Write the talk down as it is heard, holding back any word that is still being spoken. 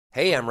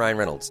Hey, I'm Ryan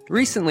Reynolds.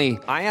 Recently,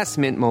 I asked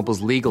Mint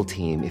Mobile's legal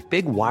team if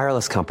big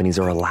wireless companies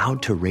are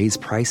allowed to raise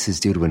prices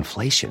due to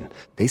inflation.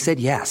 They said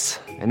yes.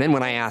 And then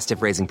when I asked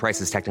if raising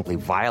prices technically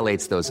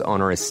violates those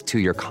onerous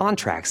two-year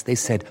contracts, they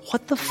said,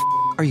 "What the f***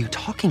 are you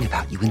talking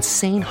about, you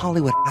insane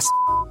Hollywood ass?"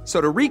 So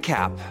to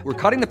recap, we're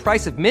cutting the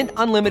price of Mint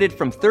Unlimited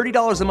from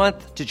 $30 a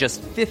month to just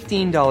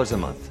 $15 a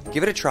month.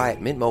 Give it a try at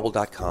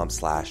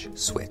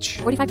mintmobile.com/switch.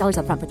 $45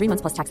 up front for 3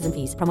 months plus taxes and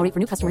fees. Promo rate for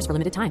new customers for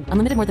limited time.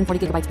 Unlimited more than 40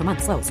 gigabytes per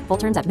month. Slows full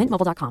terms at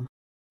mintmobile.com.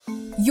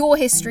 Your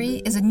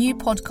History is a new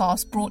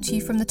podcast brought to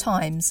you from The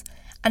Times,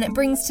 and it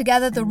brings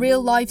together the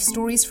real-life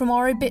stories from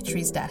our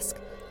obituaries desk,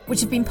 which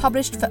have been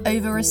published for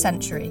over a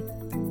century.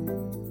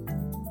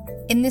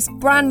 In this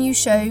brand new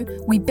show,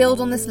 we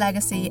build on this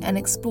legacy and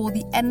explore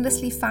the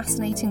endlessly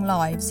fascinating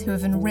lives who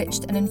have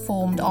enriched and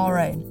informed our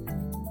own.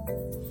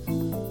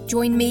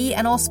 Join me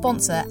and our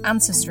sponsor,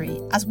 Ancestry,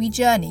 as we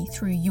journey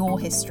through your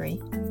history.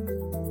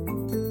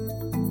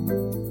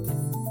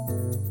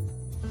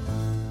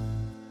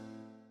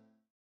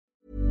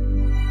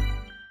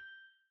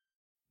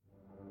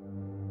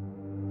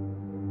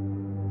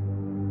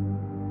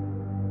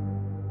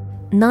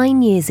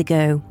 Nine years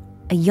ago,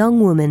 a young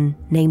woman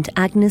named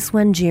Agnes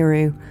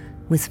Wanjiru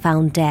was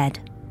found dead,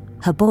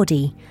 her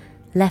body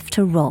left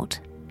to rot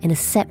in a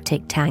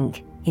septic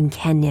tank in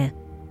Kenya.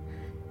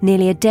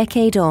 Nearly a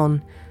decade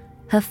on,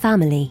 her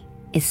family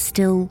is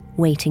still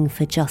waiting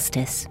for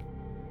justice.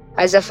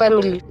 As a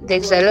family,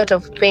 there's a lot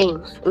of pain.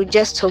 We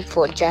just hope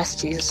for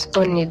justice,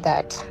 only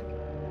that.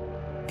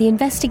 The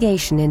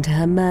investigation into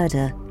her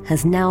murder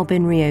has now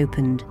been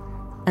reopened,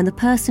 and the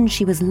person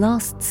she was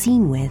last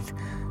seen with,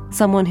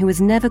 someone who was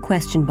never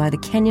questioned by the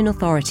Kenyan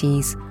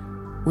authorities,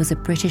 was a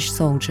British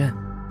soldier.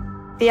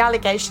 The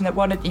allegation that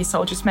one of these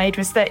soldiers made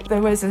was that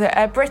there was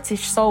a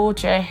British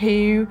soldier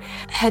who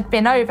had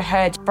been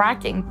overheard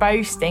bragging,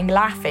 boasting,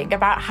 laughing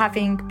about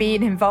having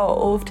been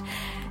involved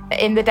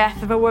in the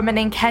death of a woman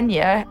in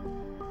Kenya.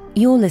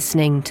 You're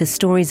listening to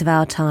Stories of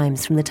Our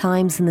Times from The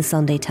Times and The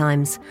Sunday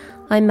Times.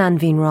 I'm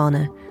Manveen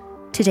Rana.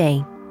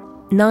 Today,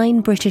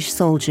 9 British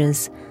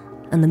soldiers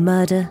and the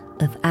murder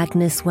of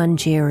Agnes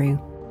Wanjiru.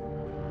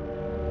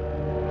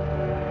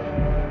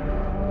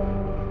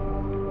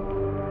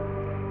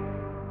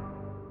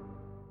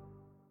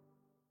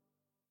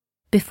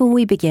 Before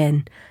we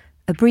begin,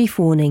 a brief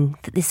warning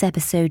that this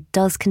episode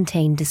does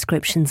contain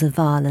descriptions of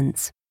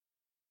violence.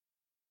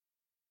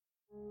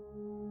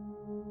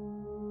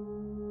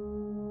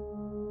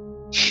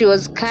 She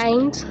was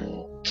kind,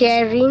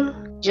 caring,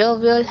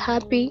 jovial,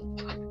 happy.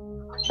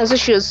 Also,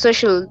 she was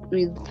social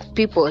with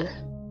people.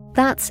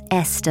 That's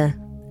Esther.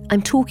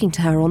 I'm talking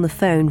to her on the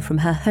phone from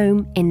her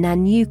home in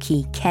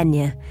Nanyuki,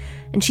 Kenya,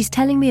 and she's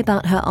telling me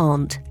about her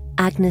aunt,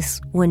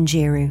 Agnes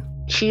Wanjiru.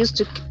 She used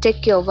to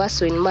take care of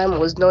us when Mum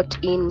was not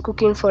in,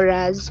 cooking for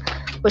us,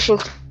 washing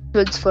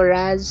clothes for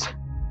us.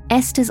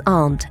 Esther's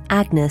aunt,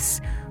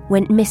 Agnes,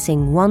 went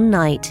missing one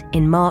night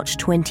in March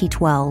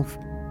 2012.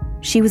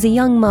 She was a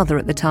young mother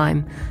at the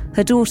time.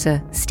 Her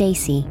daughter,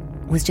 Stacey,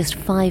 was just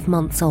 5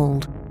 months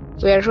old.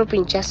 We are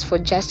hoping just for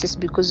justice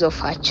because of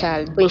her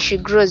child. When she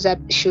grows up,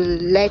 she'll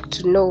like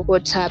to know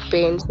what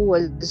happened, who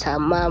was her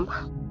mom.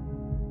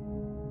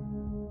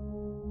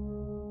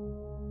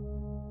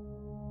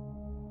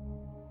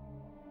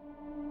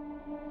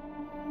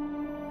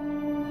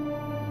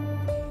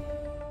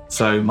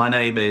 So my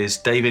name is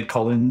David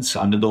Collins.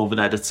 I'm the Northern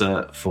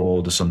Editor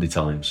for The Sunday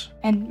Times.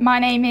 And my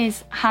name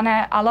is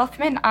Hannah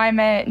Al-Othman. I'm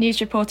a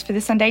news reporter for The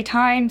Sunday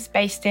Times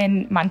based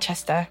in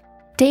Manchester.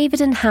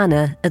 David and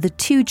Hannah are the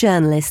 2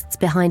 journalists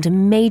behind a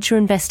major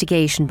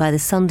investigation by The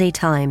Sunday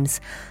Times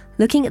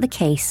looking at the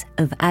case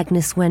of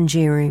Agnes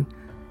Wanjiru.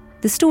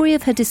 The story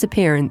of her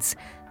disappearance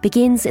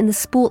begins in the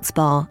sports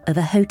bar of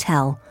a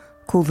hotel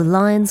called the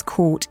Lions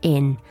Court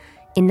Inn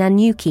in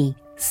Nanyuki,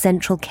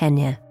 central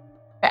Kenya.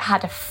 It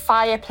had a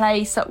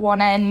fireplace at one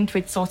end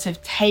with sort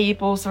of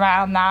tables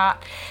around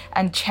that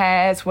and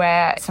chairs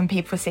where some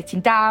people were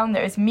sitting down.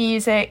 There was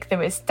music, there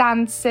was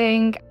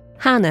dancing.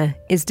 Hannah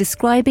is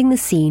describing the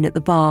scene at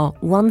the bar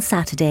one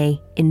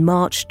Saturday in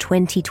March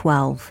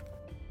 2012.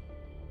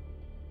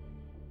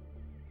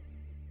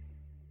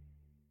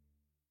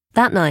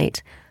 That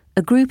night,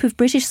 a group of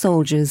British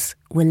soldiers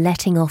were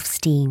letting off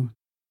steam.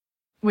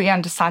 We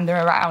understand there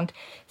were around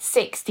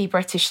 60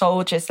 British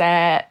soldiers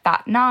there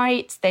that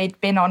night.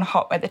 They'd been on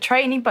hot weather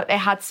training, but they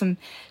had some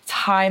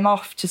time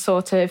off to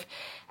sort of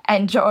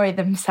enjoy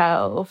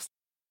themselves.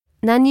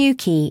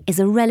 Nanyuki is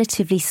a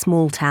relatively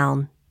small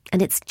town,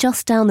 and it's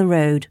just down the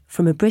road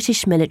from a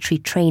British military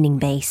training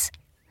base.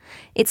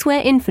 It's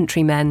where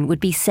infantrymen would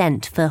be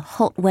sent for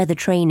hot weather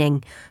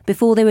training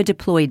before they were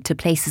deployed to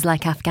places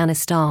like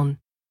Afghanistan.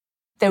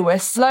 There were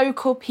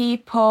local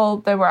people,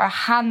 there were a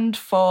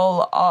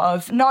handful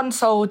of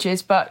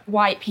non-soldiers but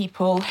white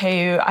people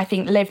who I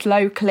think lived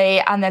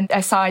locally, and then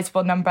a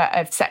sizable number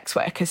of sex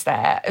workers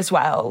there as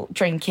well,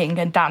 drinking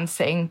and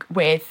dancing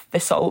with the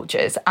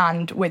soldiers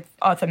and with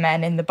other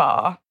men in the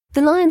bar.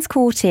 The Lions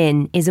Court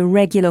Inn is a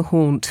regular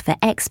haunt for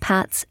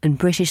expats and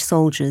British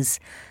soldiers,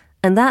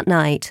 and that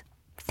night,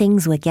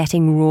 things were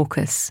getting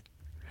raucous.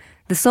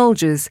 The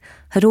soldiers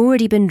had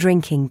already been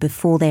drinking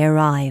before they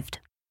arrived.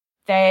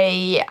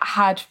 They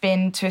had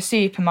been to a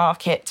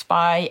supermarket to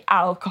buy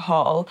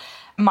alcohol.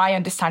 My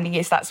understanding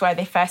is that's where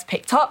they first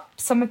picked up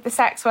some of the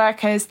sex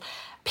workers.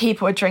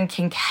 People were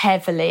drinking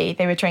heavily.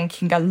 They were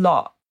drinking a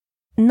lot.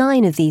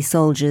 9 of these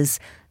soldiers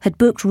had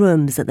booked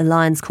rooms at the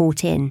Lions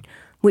Court Inn,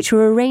 which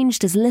were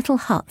arranged as little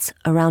huts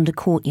around a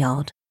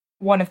courtyard.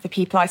 One of the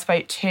people I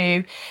spoke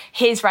to,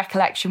 his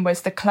recollection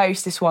was the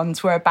closest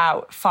ones were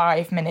about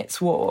 5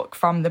 minutes walk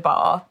from the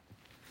bar.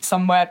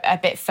 Some were a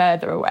bit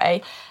further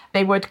away.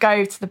 They would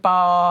go to the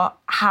bar,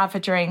 have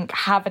a drink,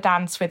 have a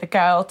dance with a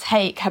girl,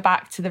 take her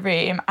back to the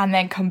room and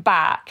then come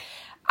back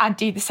and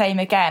do the same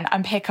again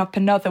and pick up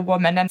another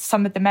woman. And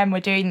some of the men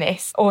were doing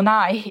this all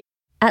night.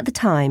 At the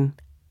time,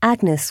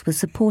 Agnes was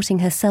supporting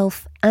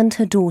herself and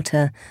her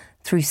daughter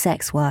through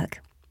sex work.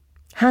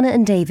 Hannah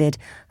and David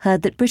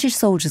heard that British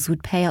soldiers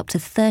would pay up to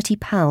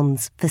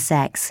 £30 for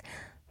sex,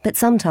 but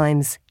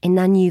sometimes, in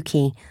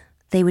Nanyuki,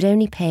 they would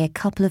only pay a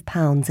couple of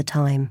pounds a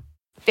time.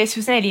 This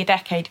was nearly a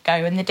decade ago,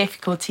 and the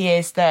difficulty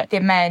is that the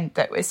men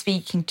that we're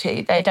speaking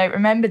to, they don't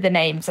remember the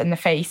names and the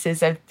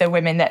faces of the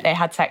women that they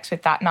had sex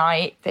with that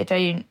night. They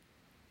don't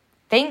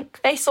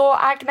think they saw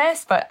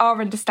Agnes, but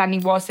our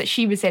understanding was that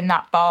she was in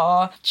that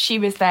bar. She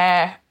was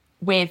there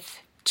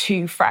with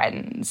 2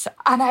 friends.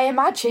 And I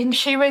imagine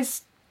she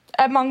was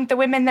among the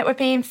women that were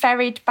being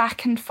ferried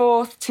back and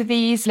forth to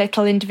these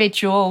little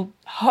individual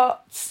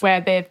huts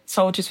where the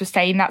soldiers were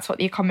staying. That's what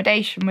the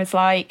accommodation was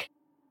like.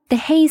 The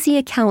hazy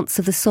accounts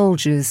of the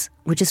soldiers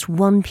were just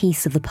one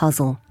piece of the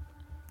puzzle.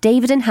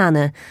 David and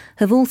Hannah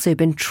have also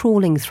been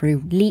trawling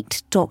through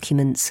leaked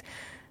documents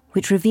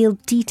which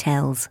revealed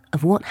details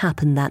of what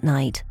happened that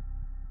night.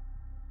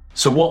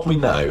 So what we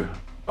know,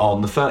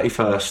 on the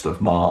 31st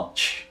of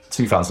March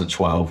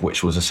 2012,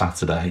 which was a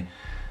Saturday,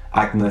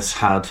 Agnes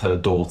had her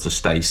daughter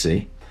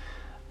Stacey.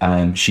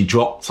 She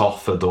dropped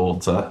off her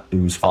daughter,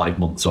 who was 5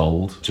 months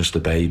old, just a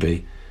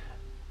baby,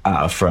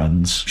 at her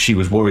friend's. She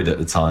was worried at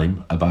the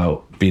time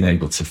about being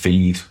able to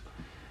feed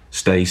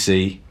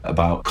Stacey,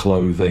 about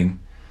clothing,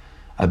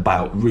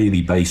 about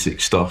really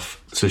basic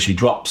stuff. So she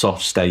drops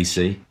off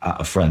Stacey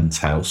at a friend's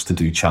house to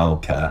do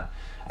childcare,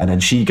 and then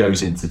she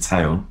goes into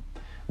town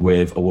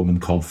with a woman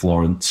called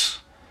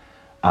Florence,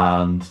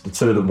 and the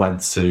 2 of them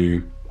went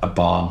to a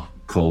bar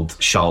called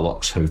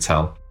Charlotte's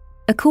Hotel.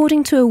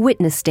 According to a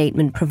witness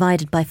statement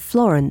provided by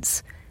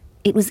Florence,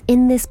 it was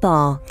in this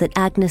bar that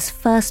Agnes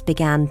first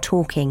began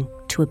talking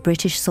to a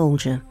British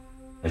soldier.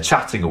 They're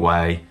chatting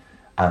away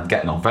and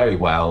getting on very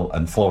well,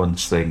 and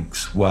Florence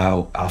thinks,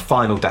 well, our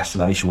final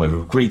destination where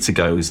we've agreed to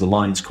go is the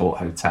Lions Court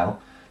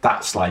Hotel.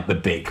 That's like the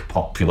big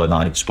popular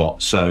night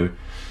spot. So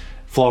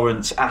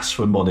Florence asks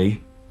for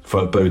money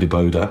for a boda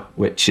boda,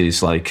 which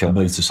is like a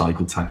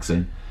motorcycle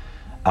taxi,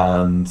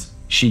 and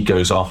she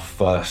goes off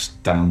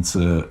first down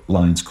to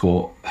Lions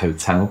Court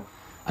Hotel,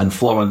 and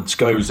Florence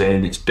goes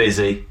in. It's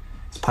busy,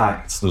 it's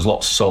packed, there's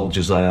lots of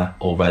soldiers there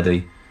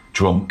already,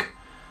 drunk,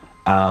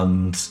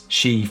 and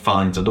she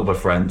finds another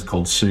friend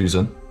called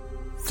Susan.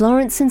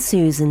 Florence and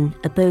Susan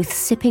are both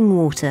sipping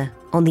water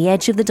on the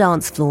edge of the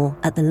dance floor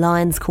at the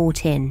Lions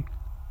Court Inn,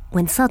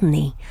 when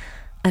suddenly,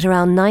 at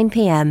around 9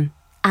 p.m,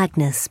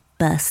 Agnes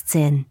bursts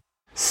in.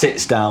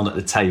 Sits down at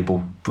the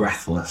table,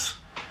 breathless.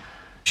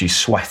 She's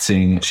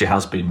sweating, she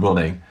has been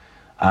running,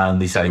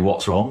 and they say,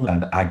 what's wrong?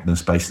 And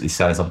Agnes basically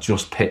says, I've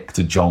just picked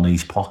a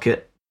Johnny's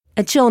pocket.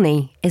 A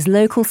Johnny is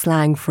local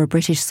slang for a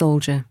British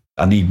soldier.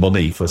 I need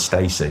money for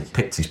Stacey.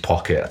 Picked his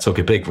pocket. I took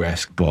a big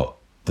risk, but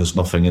there's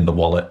nothing in the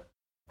wallet.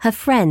 Her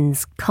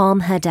friends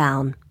calm her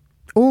down.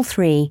 All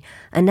 3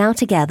 are now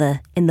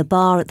together in the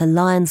bar at the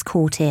Lions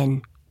Court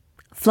Inn.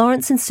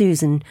 Florence and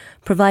Susan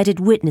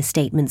provided witness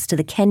statements to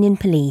the Kenyan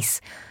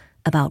police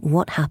about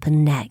what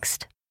happened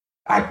next.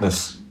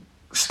 Agnes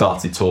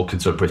started talking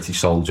to a British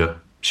soldier.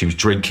 She was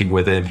drinking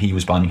with him. He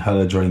was buying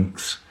her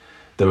drinks.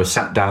 They were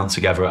sat down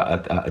together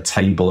at a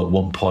table at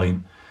one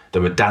point. They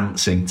were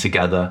dancing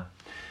together.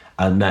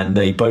 And then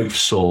they both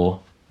saw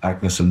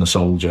Agnes and the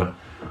soldier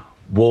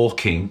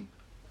walking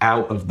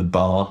out of the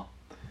bar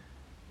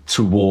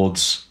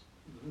towards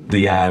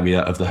the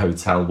area of the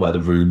hotel where the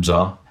rooms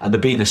are. And they're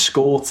being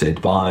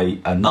escorted by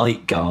a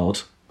night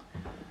guard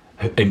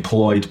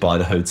employed by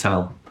the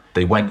hotel.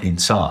 They went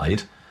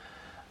inside,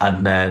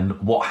 and then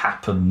what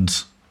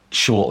happened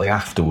shortly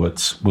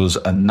afterwards was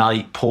a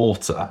night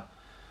porter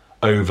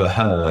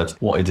overheard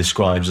what he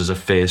describes as a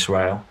fierce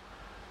row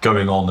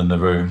going on in the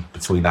room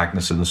between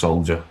Agnes and the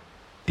soldier.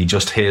 He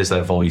just hears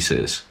their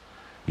voices.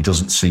 He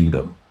doesn't see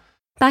them.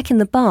 Back in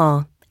the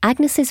bar,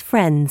 Agnes's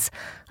friends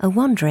are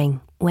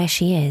wondering where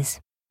she is.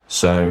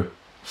 So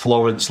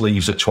Florence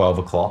leaves at 12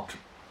 o'clock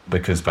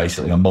because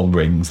basically her mum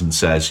rings and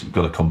says, you've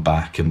got to come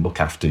back and look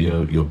after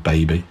your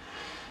baby.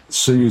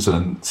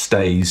 Susan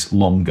stays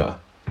longer,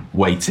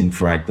 waiting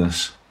for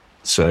Agnes.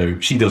 So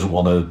she doesn't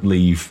want to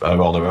leave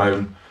her on her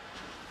own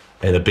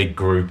in a big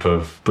group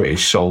of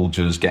British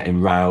soldiers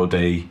getting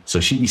rowdy.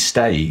 So she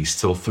stays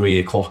till 3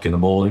 o'clock in the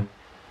morning,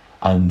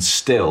 and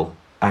still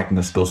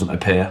Agnes doesn't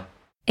appear.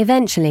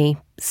 Eventually,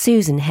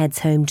 Susan heads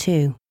home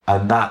too.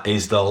 And that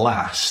is the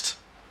last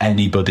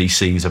anybody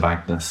sees of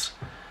Agnes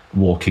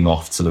walking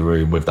off to the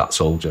room with that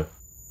soldier.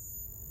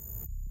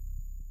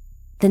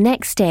 The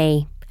next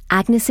day,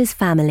 Agnes's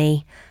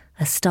family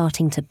are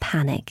starting to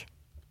panic,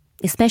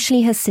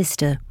 especially her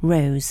sister,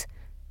 Rose.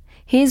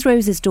 Here's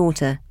Rose's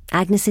daughter,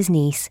 Agnes's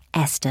niece,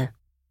 Esther.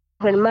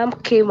 When Mom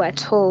came at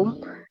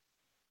home,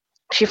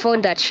 she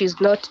found that she's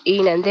not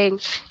in, and then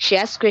she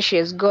asked where she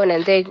has gone,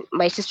 and then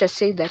my sister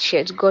said that she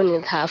had gone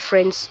with her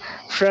friend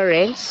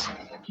Florence.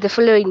 The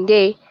following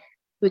day,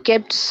 we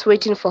kept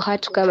waiting for her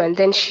to come, and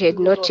then she had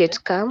not yet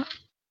come.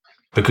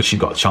 Because she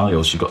got a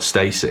child, she got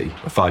Stacey,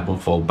 a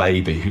 5-month-old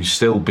baby who's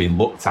still being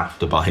looked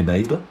after by her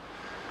neighbour.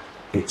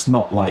 It's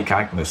not like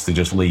Agnes to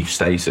just leave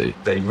Stacey.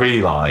 They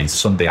realise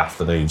Sunday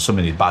afternoon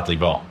something is badly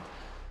wrong.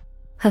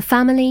 Her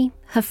family,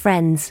 her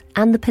friends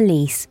and the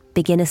police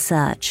begin a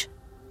search.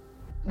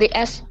 They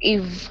asked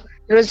if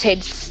Rose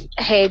had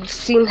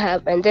seen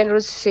her, and then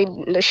Rose said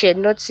no, she had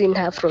not seen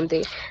her from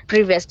the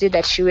previous day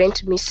that she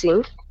went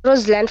missing.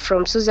 Rose learned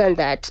from Susan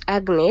that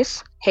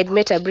Agnes had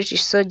met a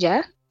British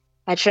soldier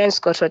at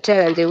Transcourt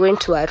Hotel, and they went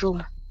to her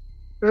room.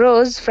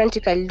 Rose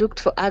frantically looked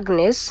for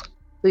Agnes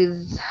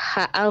with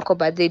her uncle,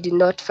 but they did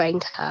not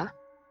find her.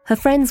 Her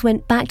friends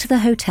went back to the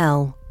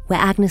hotel where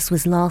Agnes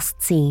was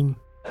last seen.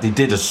 They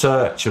did a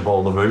search of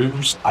all the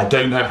rooms. I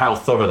don't know how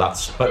thorough that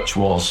search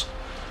was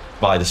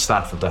by the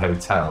staff of the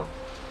hotel.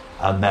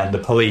 And then the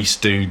police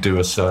do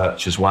a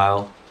search as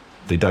well.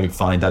 They don't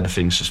find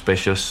anything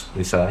suspicious,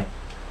 they say.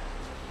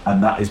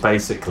 And that is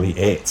basically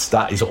it.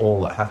 That is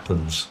all that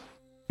happens.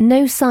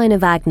 No sign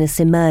of Agnes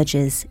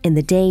emerges in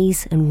the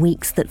days and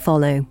weeks that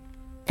follow,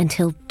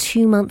 until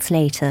 2 months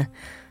later,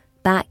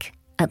 back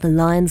at the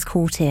Lions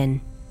Court Inn.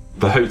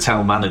 The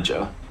hotel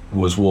manager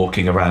was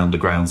walking around the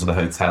grounds of the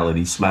hotel and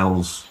he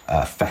smells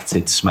a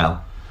fetid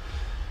smell.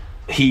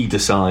 He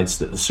decides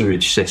that the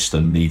sewage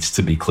system needs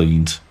to be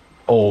cleaned.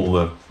 All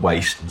the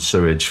waste and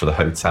sewage for the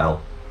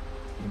hotel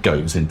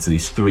goes into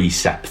these 3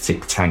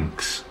 septic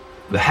tanks.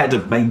 The head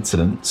of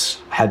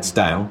maintenance heads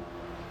down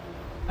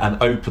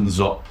and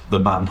opens up the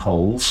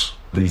manholes,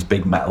 these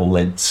big metal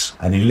lids,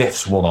 and he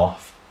lifts one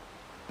off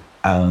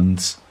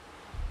and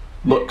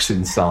looks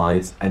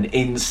inside, and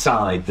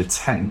inside the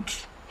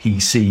tank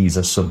he sees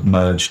a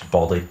submerged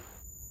body.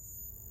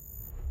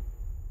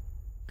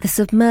 The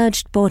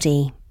submerged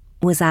body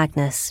was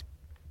Agnes.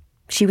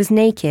 She was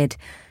naked,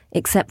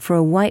 except for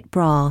a white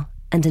bra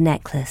and a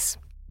necklace.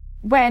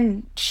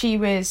 When she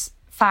was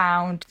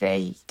found,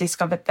 they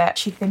discovered that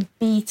she'd been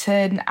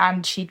beaten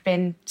and she'd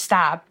been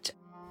stabbed.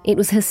 It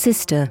was her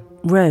sister,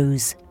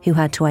 Rose, who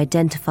had to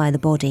identify the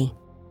body.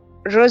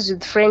 Rose,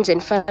 with friends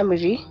and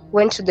family,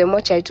 went to the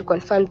mortuary to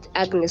confirm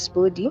Agnes'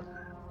 body.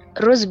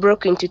 Rose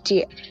broke into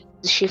tears.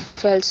 She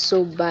felt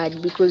so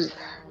bad because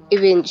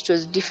even it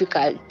was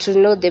difficult to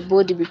know the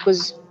body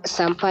because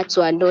some parts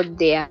were not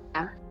there.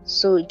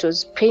 So it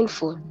was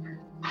painful,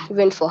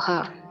 even for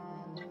her,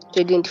 to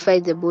identify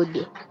the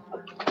body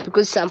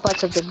because some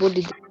parts of the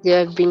body, they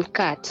have been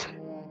cut.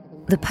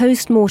 The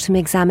post-mortem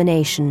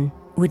examination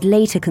would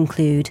later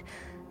conclude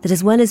that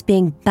as well as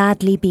being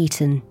badly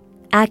beaten,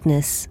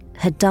 Agnes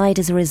had died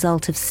as a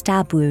result of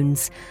stab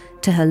wounds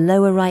to her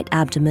lower right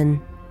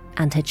abdomen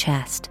and her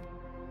chest.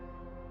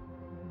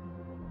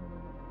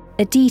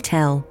 A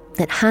detail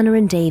that Hannah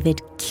and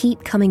David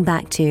keep coming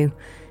back to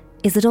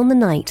is that on the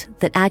night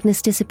that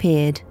Agnes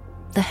disappeared,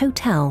 the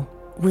hotel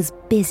was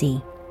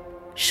busy.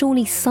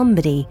 Surely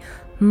somebody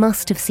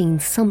must have seen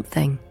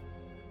something.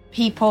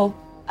 People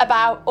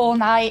about all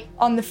night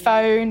on the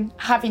phone,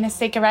 having a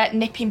cigarette,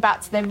 nipping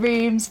back to their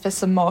rooms for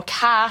some more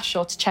cash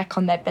or to check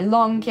on their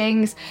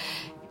belongings.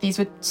 These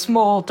were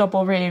small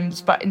double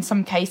rooms, but in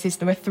some cases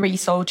there were 3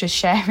 soldiers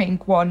sharing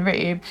one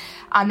room,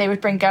 and they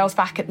would bring girls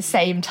back at the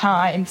same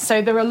time.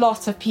 So there were a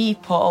lot of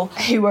people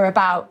who were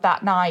about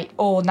that night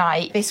all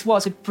night. This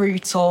was a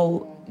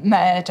brutal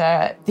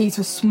murder. These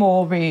were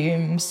small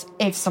rooms.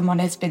 If someone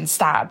has been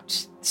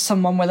stabbed,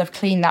 someone will have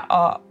cleaned that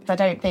up. I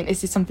don't think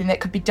this is something that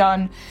could be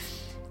done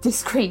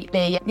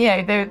discreetly.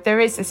 You know, there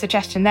is a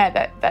suggestion there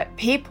that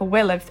people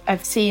will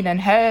have seen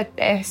and heard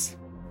this.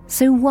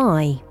 So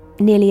why,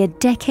 nearly a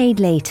decade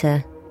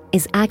later,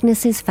 is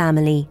Agnes's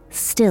family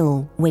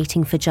still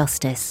waiting for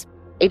justice?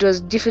 It was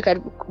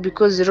difficult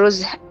because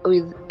Rose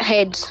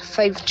had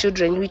 5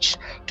 children, which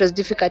it was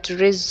difficult to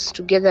raise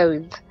together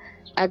with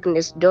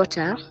Agnes'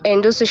 daughter.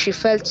 And also she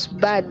felt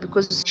bad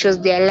because she was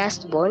their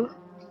last born,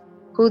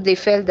 who they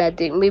felt that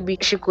maybe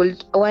she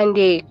could one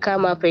day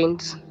come up and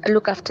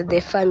look after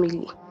their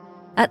family.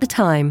 At the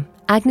time,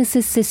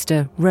 Agnes's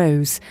sister,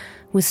 Rose,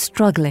 was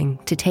struggling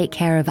to take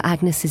care of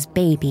Agnes's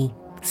baby,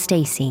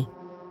 Stacey.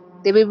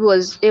 The baby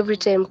was every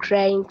time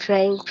crying.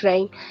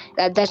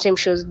 At that time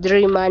she was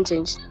 3 months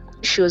and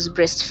she was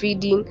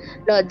breastfeeding.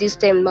 Now at this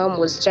time Mom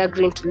was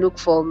struggling to look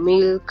for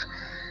milk,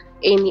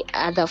 any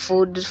other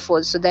food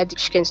so that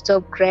she can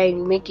stop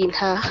crying, making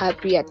her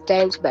happy at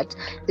times, but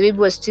the baby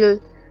was still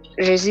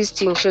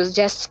resisting. She was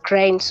just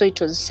crying, so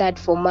it was sad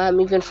for Mom.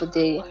 Even for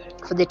the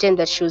time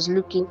that she was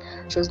looking,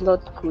 she was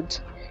not good.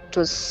 It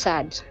was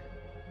sad.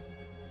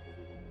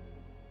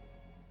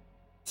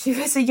 She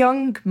was a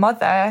young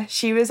mother.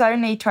 She was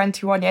only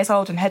 21 years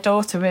old and her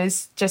daughter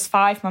was just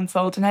 5 months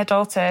old, and her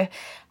daughter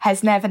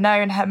has never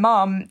known her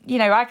mum. You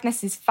know,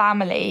 Agnes's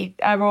family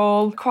are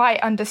all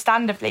quite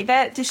understandably,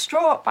 they're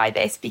distraught by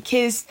this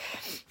because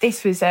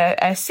this was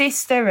a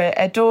sister,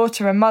 a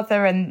daughter, a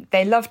mother, and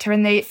they loved her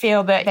and they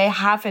feel that they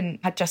haven't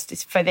had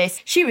justice for this.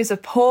 She was a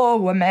poor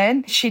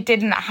woman. She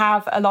didn't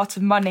have a lot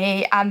of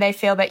money, and they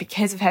feel that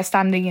because of her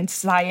standing in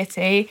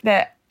society,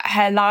 that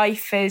her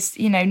life has,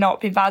 you know, not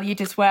been valued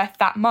as worth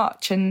that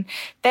much, and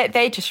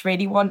they just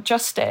really want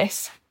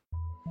justice.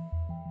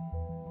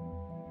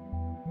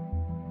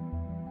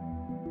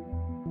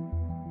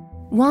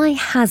 Why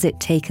has it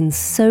taken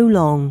so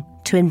long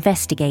to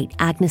investigate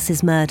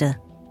Agnes's murder?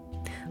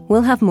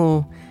 We'll have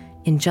more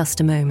in just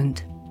a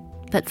moment.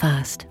 But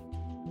first...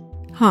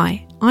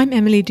 Hi, I'm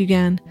Emily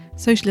Dugan,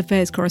 Social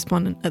Affairs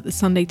Correspondent at The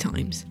Sunday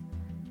Times.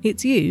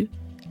 It's you,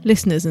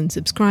 listeners and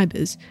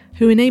subscribers,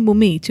 who enable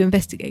me to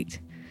investigate.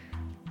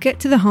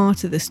 Get to the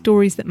heart of the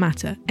stories that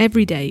matter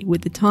every day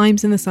with The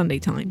Times and The Sunday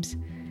Times.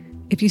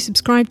 If you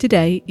subscribe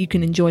today, you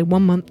can enjoy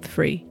 1 month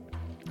free.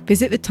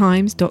 Visit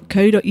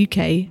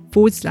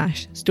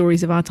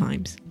thetimes.co.uk/stories of our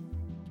times.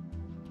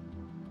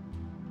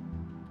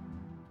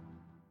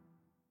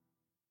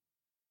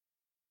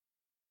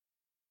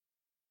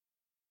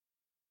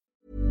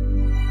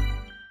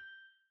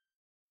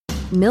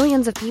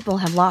 Millions of people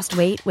have lost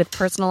weight with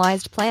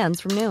personalized plans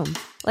from Noom.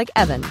 Like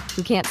Evan,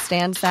 who can't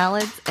stand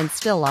salads and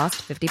still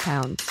lost 50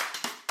 pounds.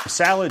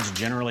 Salads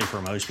generally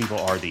for most people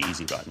are the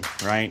easy button,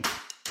 right?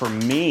 For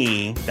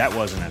me, that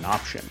wasn't an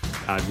option.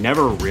 I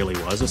never really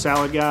was a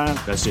salad guy.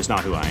 That's just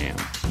not who I am.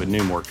 But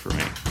Noom worked for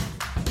me.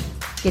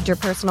 Get your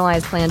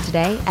personalized plan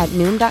today at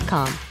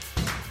Noom.com.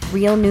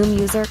 Real Noom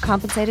user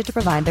compensated to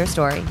provide their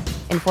story.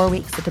 In 4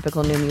 weeks, the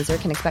typical Noom user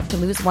can expect to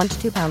lose 1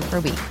 to 2 pounds per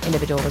week.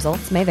 Individual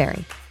results may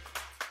vary.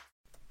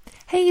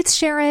 Hey, it's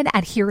Sharon,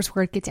 and here's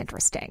where it gets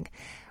interesting.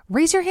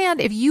 Raise your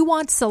hand if you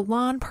want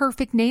salon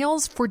perfect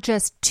nails for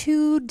just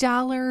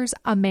 $2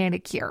 a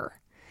manicure.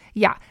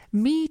 Yeah,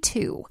 me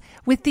too.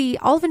 With the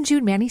Olive &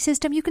 June Mani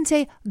system, you can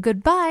say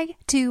goodbye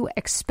to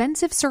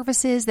expensive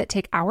services that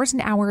take hours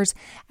and hours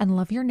and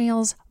love your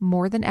nails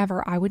more than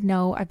ever. I would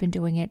know. I've been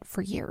doing it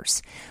for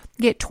years.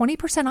 Get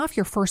 20% off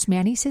your first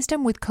Mani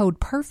system with code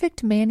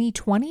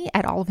PERFECTMANI20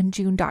 at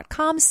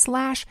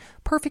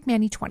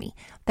oliveandjune.com/PERFECTMANI20.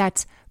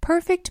 That's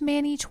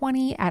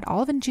PERFECTMANI20 at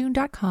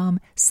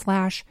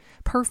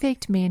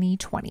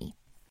oliveandjune.com/PERFECTMANI20.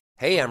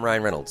 Hey, I'm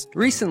Ryan Reynolds.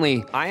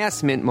 Recently, I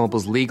asked Mint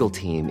Mobile's legal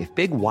team if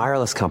big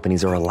wireless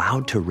companies are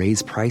allowed to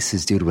raise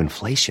prices due to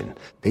inflation.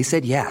 They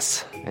said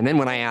yes. And then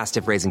when I asked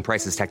if raising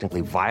prices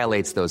technically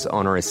violates those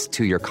onerous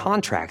 2-year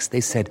contracts, they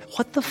said,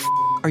 "What the f***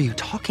 are you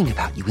talking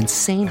about, you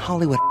insane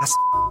Hollywood ass?"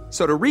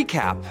 So to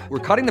recap, we're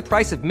cutting the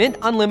price of Mint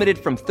Unlimited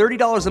from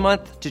 $30 a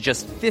month to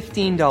just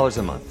 $15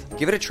 a month.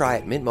 Give it a try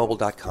at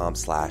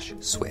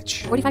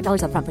mintmobile.com/switch.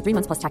 $45 up front for 3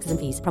 months plus taxes and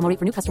fees. Promo rate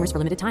for new customers for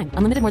limited time.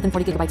 Unlimited more than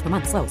 40 gigabytes per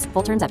month. Slows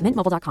full terms at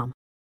mintmobile.com.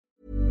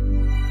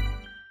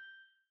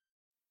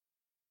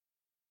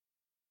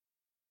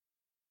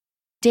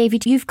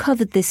 David, you've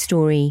covered this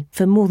story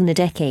for more than a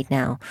decade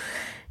now.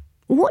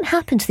 What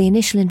happened to the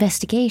initial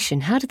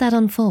investigation? How did that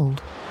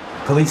unfold?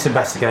 Police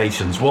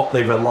investigations, what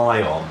they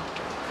rely on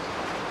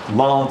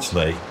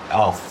largely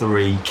are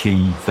 3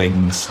 key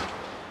things.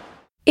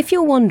 If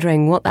you're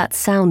wondering what that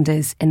sound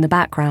is in the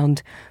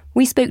background,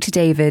 we spoke to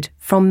David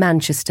from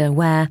Manchester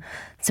where,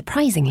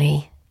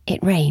 surprisingly,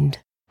 it rained.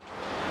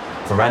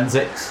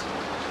 Forensics,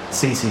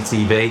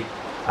 CCTV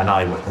and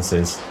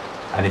eyewitnesses.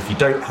 And if you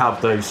don't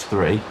have those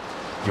 3,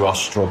 you are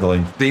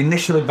struggling. The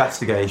initial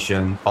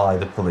investigation by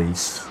the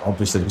police,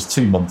 obviously it was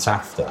 2 months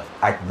after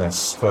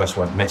Agnes first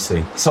went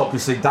missing. So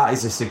obviously that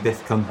is a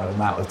significant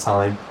amount of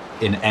time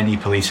in any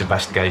police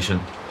investigation.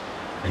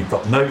 You've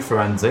got no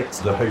forensics,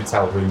 the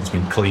hotel room's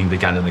been cleaned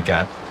again and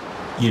again.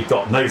 You've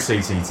got no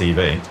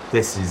CCTV.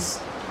 This is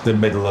the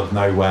middle of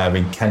nowhere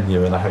in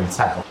Kenya in a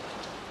hotel.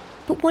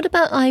 But what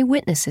about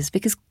eyewitnesses?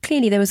 Because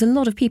clearly there was a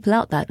lot of people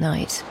out that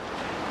night.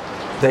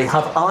 They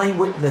have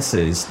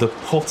eyewitnesses that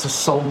put a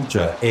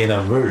soldier in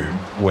a room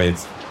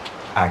with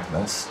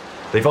Agnes.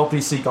 They've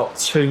obviously got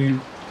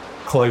 2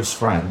 close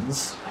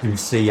friends who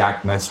see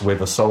Agnes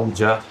with a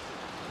soldier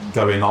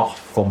going off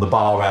from the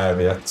bar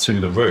area to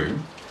the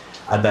room.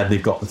 And then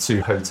they've got the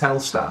 2 hotel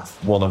staff.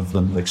 One of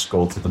them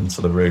escorted them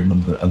to the room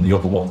and the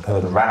other one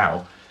heard a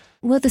row.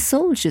 Were the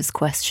soldiers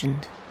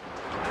questioned?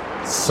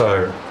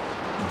 So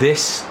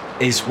this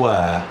is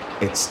where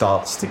it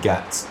starts to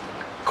get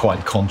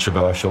quite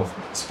controversial,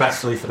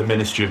 especially for the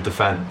Ministry of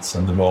Defence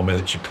and the Royal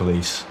Military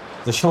Police.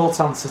 The short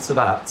answer to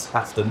that,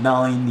 after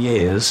 9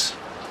 years,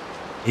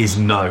 is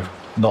no.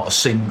 Not a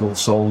single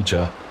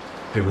soldier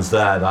who was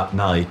there that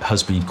night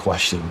has been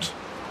questioned,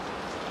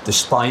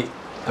 despite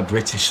a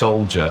British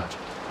soldier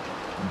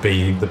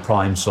being the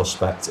prime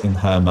suspect in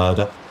her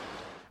murder.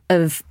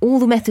 Of all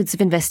the methods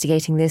of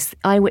investigating this,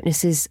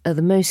 eyewitnesses are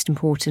the most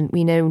important.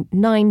 We know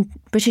 9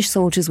 British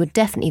soldiers were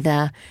definitely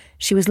there.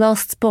 She was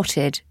last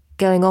spotted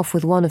going off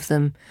with one of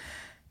them,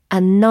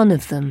 and none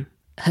of them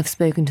have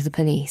spoken to the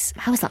police.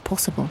 How is that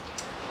possible?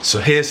 So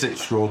here's the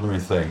extraordinary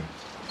thing.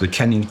 The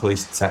Kenyan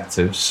police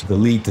detectives, the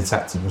lead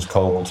detective was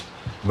called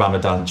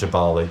Ramadan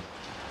Jabali.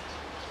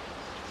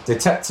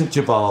 Detective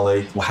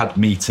Jabali had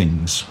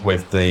meetings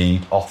with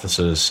the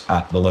officers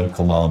at the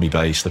local army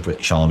base, the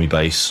British Army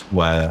base,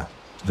 where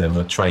they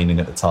were training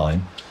at the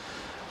time.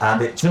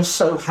 And it just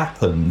so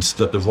happened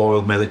that the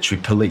Royal Military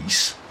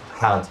Police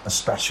had a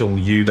special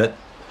unit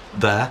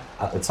there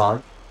at the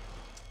time.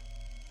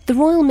 The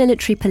Royal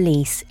Military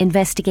Police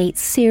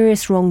investigates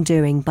serious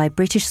wrongdoing by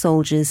British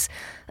soldiers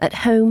at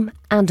home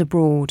and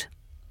abroad.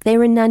 They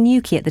were in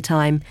Nanyuki at the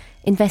time,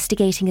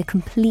 investigating a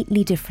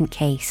completely different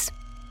case.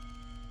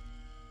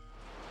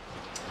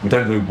 We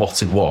don't know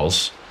what it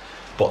was,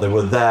 but they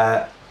were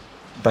there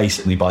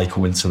basically by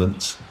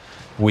coincidence.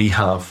 We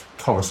have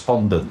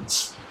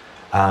correspondence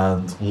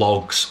and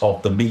logs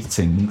of the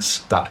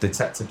meetings that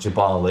Detective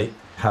Jabali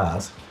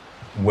had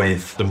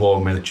with the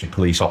Royal Military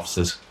Police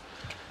officers.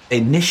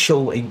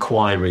 Initial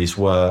inquiries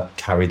were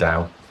carried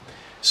out.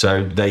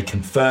 So they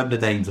confirmed the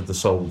names of the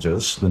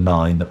soldiers, the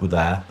 9 that were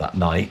there that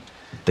night.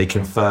 They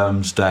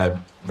confirmed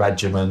their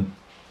regiment,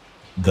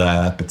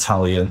 their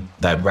battalion,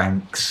 their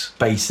ranks,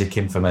 basic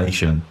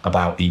information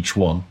about each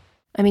one.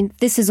 I mean,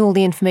 this is all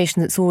the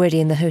information that's already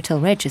in the hotel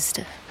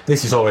register.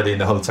 This is already in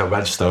the hotel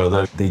register,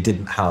 although they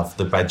didn't have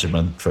the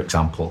regiment, for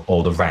example,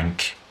 or the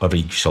rank of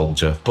each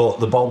soldier. But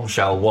the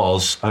bombshell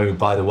was, oh,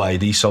 by the way,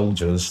 these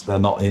soldiers, they're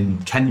not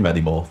in Kenya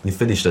anymore. They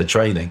finished their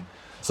training.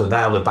 So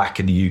now they're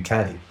back in the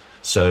UK.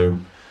 So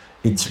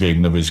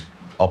interviewing them was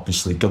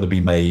obviously going to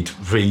be made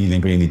really,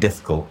 really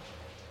difficult.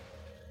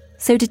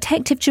 So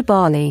Detective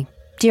Jabali,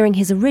 during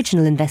his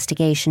original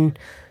investigation,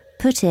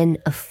 put in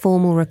a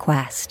formal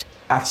request.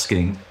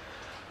 Asking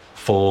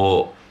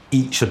for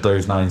each of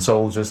those 9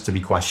 soldiers to be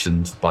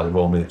questioned by the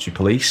Royal Military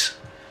Police.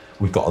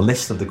 We've got a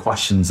list of the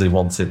questions they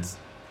wanted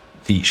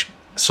each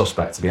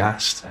suspect to be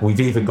asked.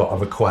 We've even got a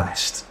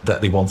request that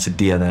they wanted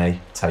DNA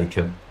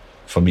taken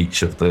from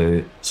each of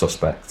the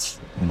suspects.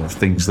 You know,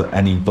 things that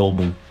any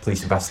normal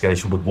police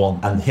investigation would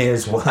want. And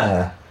here's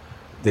where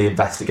the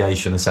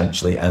investigation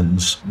essentially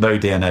ends. No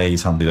DNA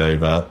is handed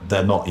over.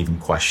 They're not even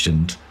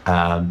questioned.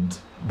 And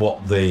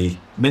what the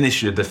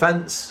Ministry of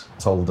Defence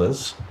told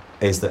us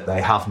is that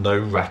they have no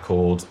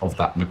record of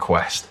that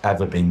request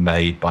ever being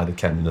made by the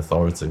Kenyan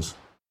authorities.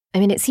 I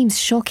mean, it seems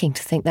shocking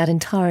to think that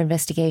entire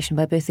investigation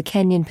by both the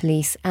Kenyan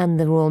police and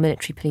the Royal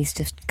Military Police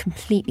just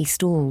completely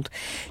stalled.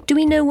 Do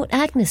we know what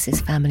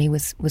Agnes's family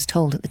was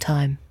told at the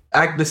time?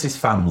 Agnes's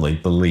family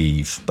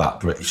believe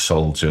that British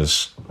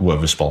soldiers were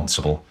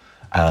responsible,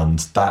 and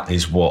that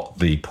is what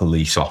the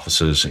police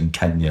officers in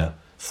Kenya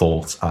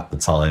thought at the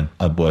time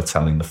and were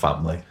telling the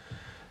family.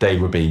 They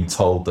were being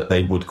told that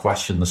they would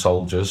question the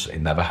soldiers.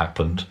 It never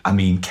happened. I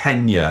mean,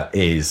 Kenya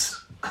is,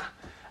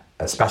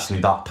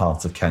 especially that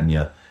part of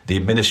Kenya, the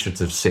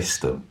administrative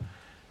system,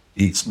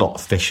 it's not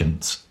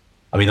efficient.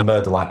 I mean, a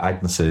murder like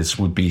Agnes's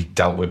would be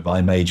dealt with by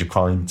a major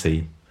crime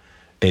team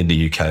in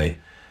the UK.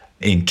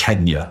 In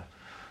Kenya,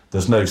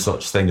 there's no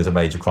such thing as a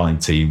major crime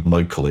team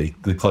locally.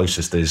 The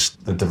closest is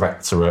the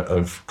Directorate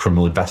of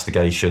Criminal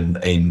Investigation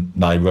in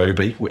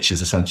Nairobi, which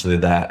is essentially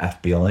their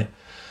FBI.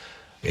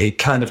 It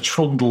kind of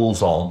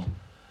trundles on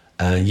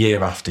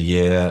year after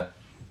year.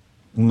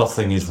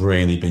 Nothing is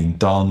really being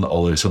done,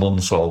 although it's an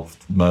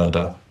unsolved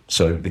murder,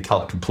 so they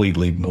can't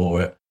completely ignore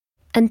it.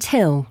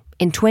 Until,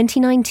 in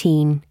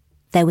 2019,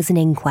 there was an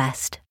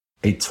inquest.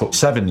 It took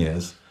 7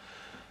 years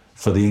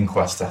for the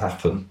inquest to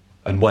happen,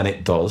 and when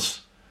it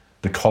does,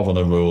 the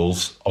coroner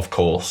rules, of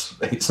course,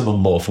 it's an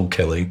unlawful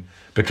killing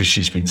because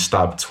she's been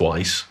stabbed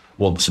twice,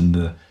 once in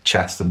the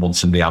chest and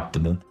once in the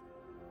abdomen.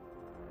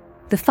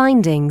 The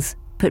findings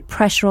put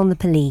pressure on the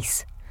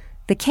police.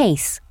 The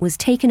case was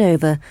taken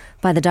over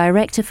by the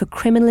Director for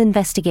Criminal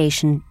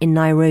Investigation in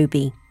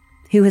Nairobi,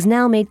 who has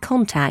now made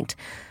contact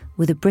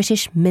with the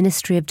British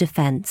Ministry of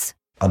Defence.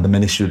 And the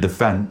Ministry of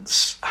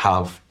Defence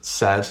have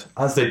said,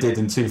 as they did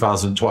in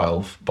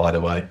 2012, by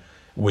the way,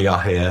 we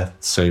are here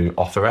to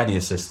offer any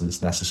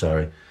assistance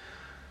necessary.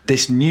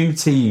 This new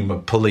team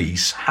of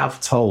police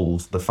have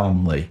told the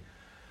family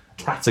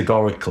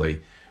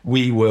categorically,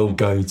 we will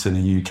go to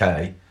the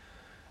UK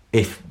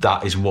if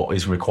that is what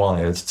is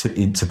required to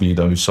interview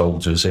those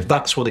soldiers. If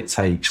that's what it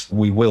takes,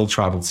 we will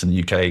travel to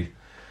the UK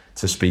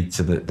to speak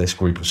to this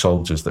group of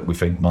soldiers that we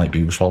think might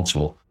be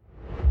responsible.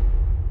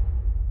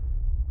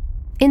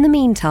 In the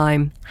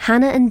meantime,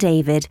 Hannah and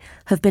David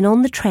have been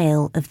on the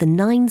trail of the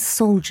 9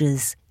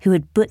 soldiers who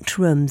had booked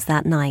rooms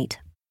that night.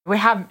 We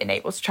haven't been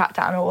able to track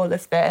down all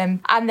of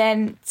them. And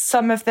then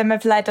some of them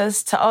have led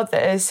us to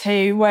others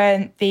who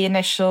weren't the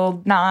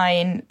initial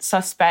 9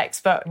 suspects,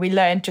 but we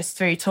learned just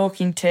through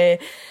talking to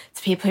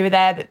people who were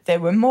there that there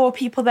were more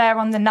people there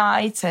on the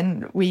night,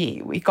 and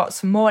we got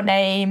some more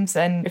names,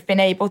 and we've been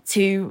able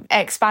to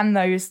expand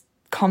those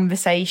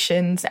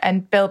conversations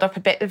and build up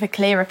a bit of a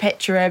clearer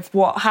picture of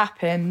what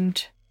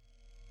happened.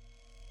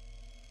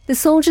 The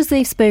soldiers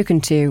they've spoken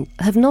to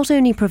have not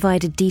only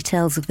provided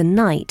details of the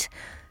night,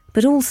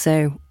 but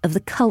also of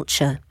the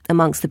culture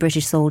amongst the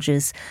British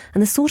soldiers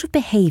and the sort of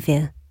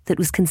behaviour that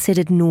was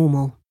considered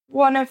normal.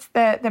 One of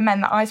the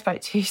men that I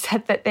spoke to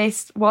said that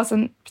this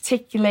wasn't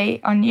particularly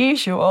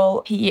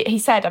unusual. He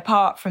said,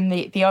 apart from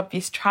the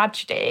obvious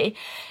tragedy,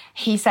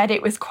 he said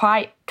it was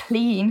quite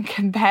clean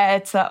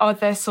compared to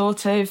other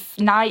sort of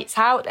nights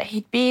out that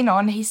he'd been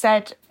on. He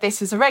said this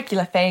was a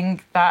regular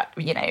thing that,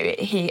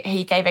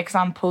 he gave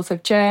examples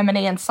of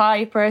Germany and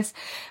Cyprus.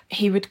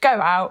 He would go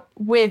out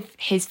with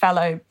his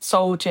fellow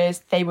soldiers,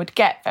 they would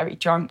get very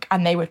drunk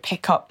and they would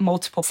pick up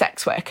multiple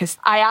sex workers.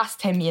 I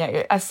asked him,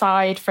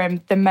 aside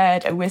from the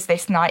murder, was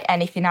this night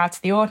anything out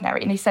of the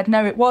ordinary? And he said,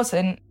 no, it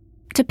wasn't.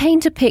 To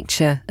paint a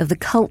picture of the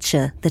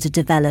culture that had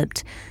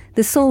developed,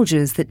 the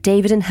soldiers that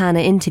David and Hannah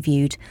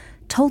interviewed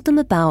told them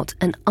about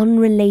an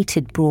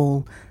unrelated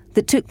brawl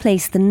that took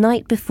place the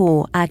night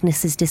before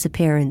Agnes's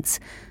disappearance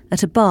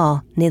at a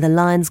bar near the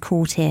Lions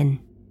Court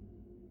Inn.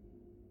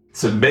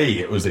 To me,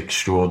 it was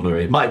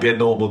extraordinary. It might be a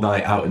normal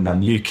night out in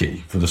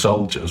Nanyuki for the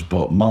soldiers,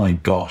 but my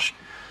gosh,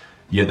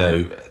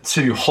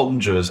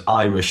 200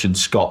 Irish and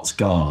Scots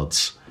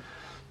guards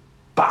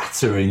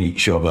battering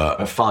each other,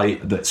 a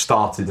fight that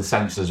started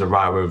essentially as a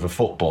row over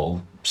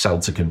football,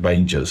 Celtic and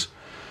Rangers.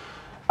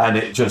 And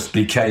it just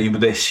became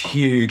this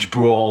huge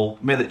brawl.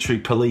 Military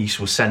police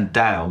were sent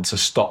down to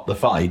stop the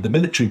fight. The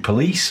military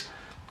police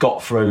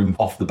got thrown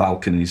off the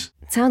balconies.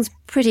 Sounds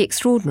pretty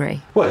extraordinary.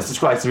 Well, it's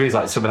described to me as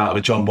like something out of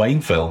a John Wayne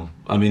film.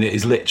 I mean, it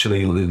is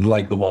literally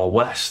like the Wild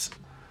West.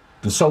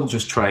 The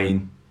soldiers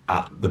train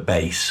at the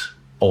base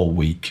all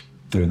week,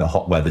 doing the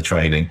hot weather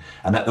training.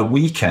 And at the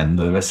weekend,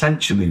 they're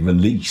essentially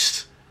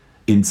released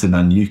into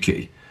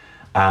Nanyuki.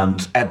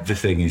 And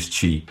everything is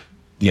cheap,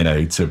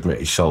 to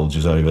British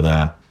soldiers over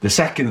there. The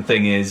second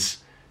thing is,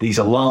 these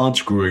are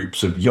large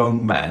groups of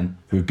young men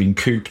who've been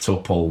cooped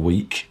up all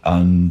week,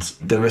 and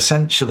they're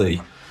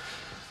essentially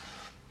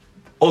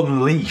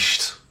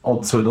unleashed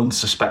onto an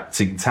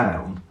unsuspecting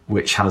town,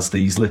 which has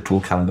these little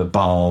kind of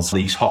bars,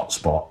 these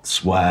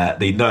hotspots where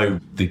they know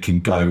they can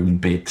go and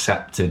be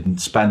accepted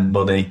and spend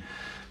money,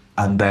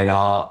 and they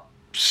are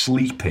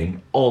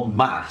sleeping en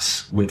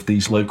masse with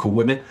these local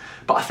women.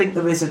 But I think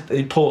there is an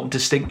important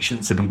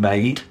distinction to be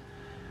made.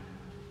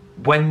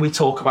 When we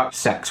talk about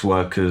sex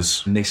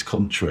workers in this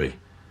country,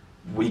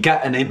 we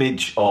get an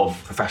image of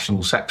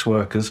professional sex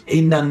workers.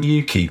 In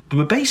Nanyuki, they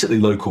were basically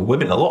local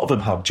women. A lot of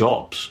them have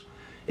jobs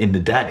in the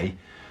day,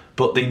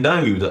 but they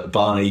know that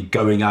by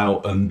going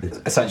out and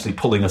essentially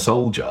pulling a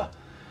soldier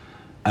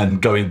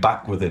and going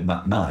back with him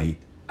that night,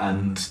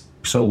 and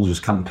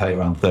soldiers can pay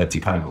around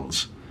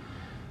 £30,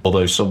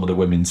 although some of the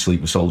women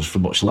sleep with soldiers for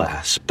much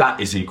less, that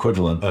is the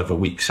equivalent of a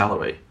week's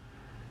salary.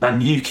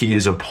 Nanyuki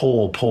is a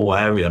poor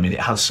area. I mean,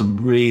 it has some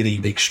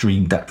really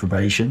extreme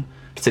deprivation,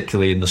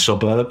 particularly in the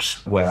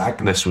suburbs where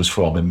Agnes was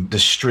from. And the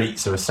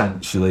streets are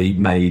essentially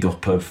made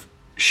up of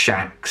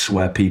shacks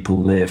where people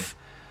live,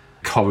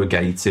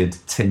 corrugated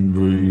tin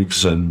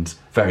roofs and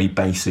very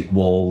basic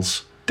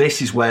walls.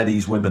 This is where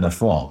these women are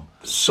from.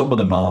 Some of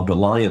them are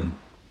reliant,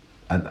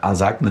 and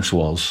as Agnes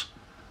was,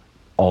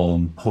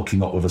 on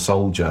hooking up with a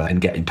soldier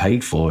and getting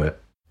paid for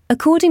it.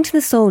 According to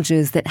the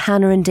soldiers that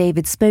Hannah and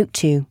David spoke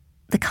to,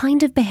 the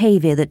kind of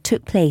behaviour that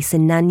took place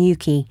in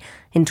Nanyuki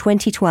in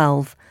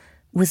 2012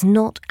 was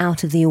not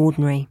out of the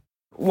ordinary.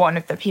 One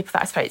of the people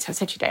that I spoke to, I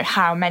said,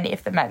 how many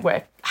of the men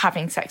were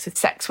having sex with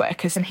sex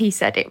workers? And he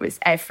said it was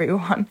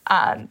everyone.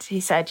 And he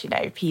said,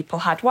 people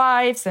had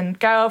wives and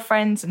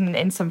girlfriends and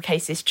in some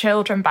cases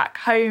children back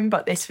home,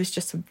 but this was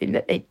just something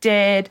that they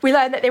did. We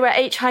learned that they were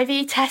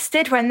HIV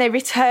tested when they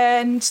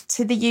returned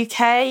to the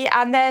UK.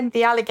 And then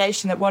the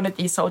allegation that one of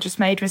these soldiers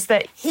made was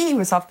that he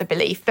was of the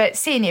belief that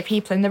senior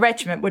people in the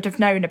regiment would have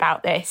known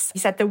about this. He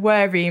said there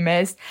were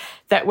rumours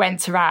that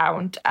went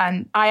around,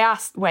 and I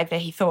asked whether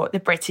he thought the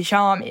British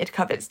Army had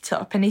covered it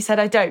up, and he said,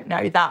 I don't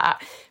know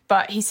that.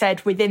 But he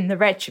said within the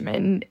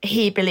regiment,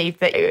 he believed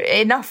that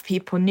enough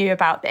people knew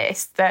about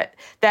this, that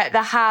there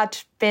had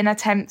been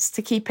attempts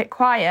to keep it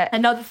quiet.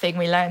 Another thing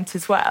we learnt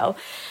as well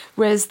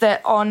was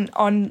that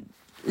on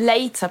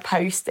later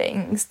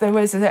postings, there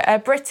was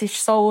a British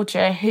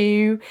soldier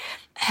who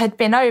had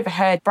been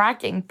overheard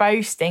bragging,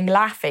 boasting,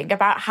 laughing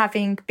about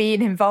having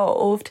been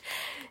involved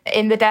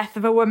in the death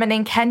of a woman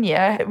in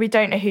Kenya. We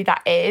don't know who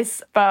that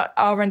is, but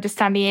our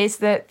understanding is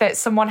that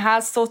someone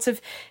has sort of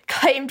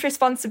claimed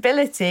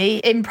responsibility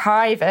in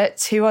private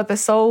to other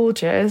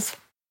soldiers.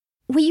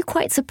 Were you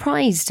quite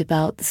surprised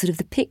about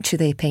the picture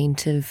they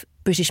paint of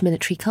British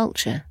military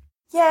culture?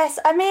 Yes,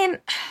 I mean,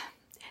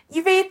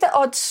 you read the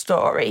odd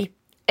story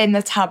in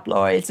the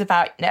tabloids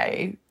about,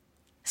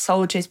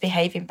 soldiers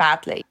behaving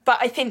badly. But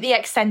I think the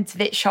extent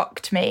of it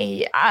shocked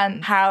me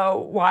and how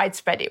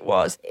widespread it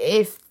was.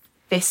 If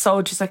this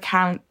soldier's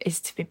account is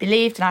to be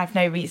believed, and I have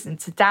no reason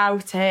to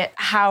doubt it,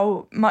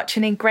 how much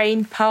an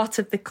ingrained part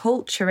of the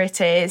culture it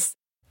is.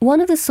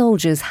 One of the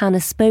soldiers Hannah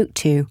spoke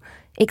to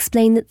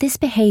explained that this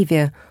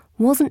behaviour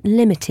wasn't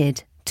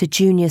limited to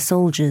junior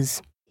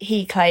soldiers.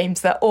 He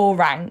claims that all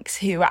ranks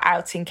who were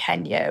out in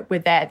Kenya were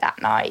there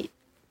that night.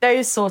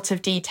 Those sort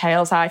of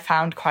details I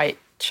found quite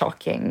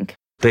shocking.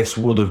 This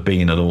would have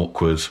been an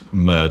awkward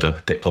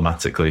murder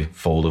diplomatically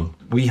for them.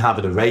 We have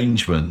an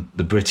arrangement,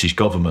 the British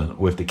government,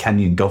 with the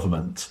Kenyan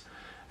government,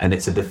 and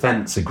it's a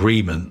defence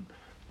agreement,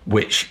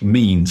 which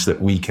means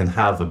that we can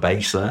have a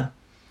base there.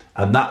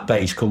 And that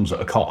base comes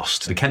at a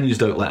cost. The Kenyans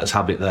don't let us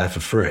have it there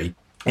for free.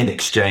 In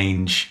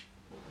exchange,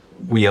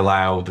 we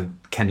allow the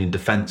Kenyan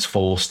Defence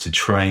Force to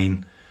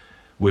train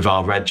with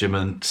our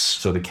regiments,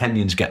 so the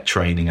Kenyans get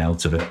training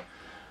out of it.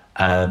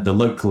 The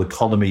local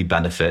economy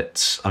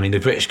benefits. I mean, the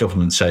British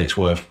government say it's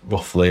worth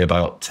roughly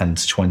about 10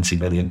 to 20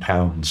 million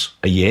pounds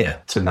a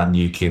year to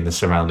Nanyuki and the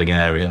surrounding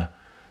area.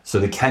 So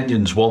the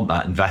Kenyans want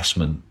that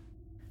investment.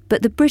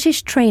 But the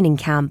British training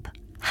camp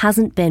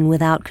hasn't been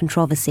without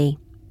controversy.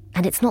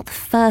 And it's not the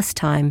first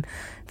time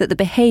that the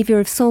behaviour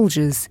of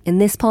soldiers in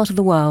this part of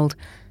the world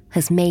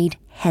has made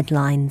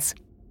headlines.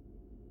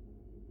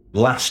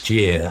 Last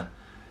year,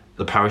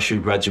 the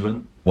Parachute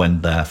Regiment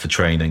went there for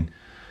training.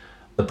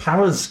 The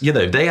Paras,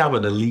 they are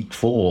an elite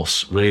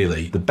force,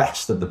 really. The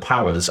best of the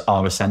Paras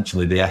are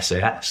essentially the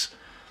SAS.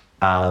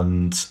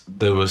 And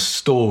there were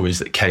stories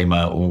that came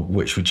out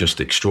which were just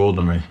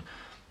extraordinary.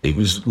 It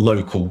was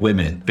local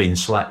women being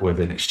slept with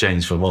in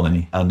exchange for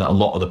money. And a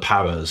lot of the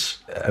Paras,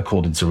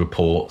 according to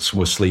reports,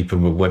 were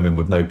sleeping with women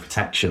with no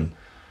protection.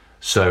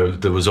 So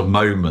there was a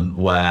moment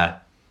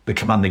where the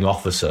commanding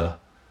officer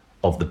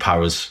of the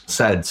Paras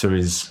said to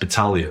his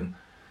battalion,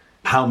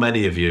 "How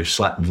many of you have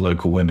slept with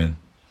local women?"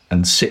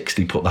 And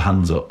 60 put their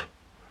hands up.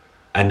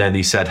 And then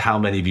he said, "How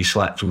many of you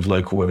slept with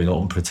local women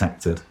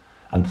unprotected?"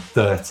 And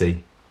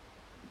 30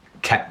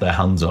 kept their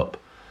hands up.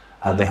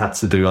 And they had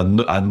to do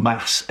a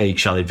mass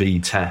HIV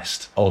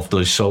test of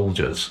those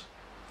soldiers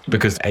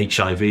because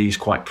HIV is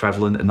quite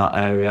prevalent in that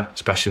area,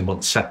 especially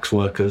amongst sex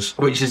workers,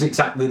 which is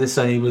exactly the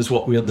same as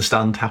what we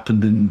understand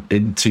happened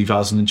in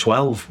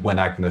 2012 when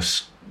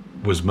Agnes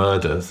was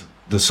murdered.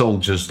 The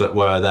soldiers that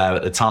were there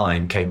at the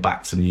time came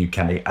back to the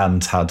UK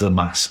and had a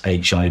mass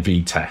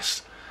HIV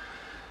test.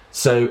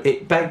 So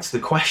it begs the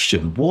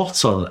question,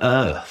 what on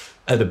earth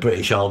are the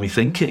British Army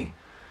thinking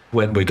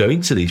when we're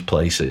going to these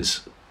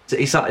places?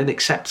 Is that an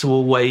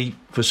acceptable way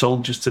for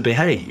soldiers to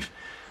behave?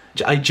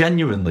 I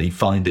genuinely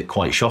find it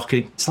quite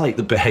shocking. It's like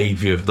the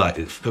behaviour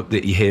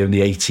that you hear in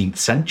the 18th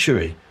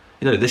century.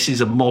 This is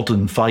a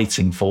modern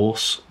fighting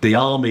force. The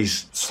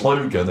army's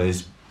slogan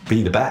is,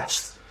 "Be the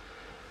best."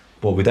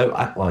 Well, we don't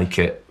act like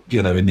it,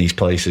 in these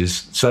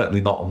places,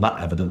 certainly not on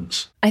that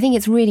evidence. I think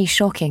it's really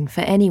shocking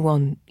for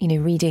anyone,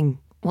 reading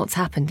what's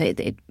happened.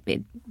 It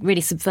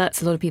really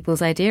subverts a lot of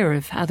people's idea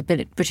of how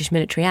the British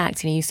military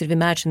act. You sort of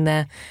imagine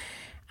they're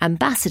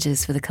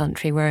ambassadors for the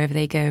country wherever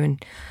they go.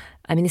 And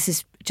I mean, this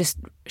is just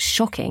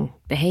shocking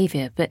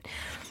behaviour. But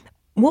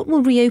what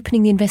will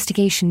reopening the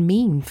investigation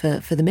mean for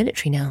the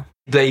military now?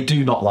 They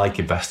do not like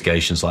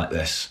investigations like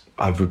this.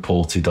 I've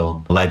reported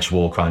on alleged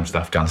war crimes in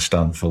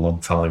Afghanistan for a long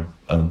time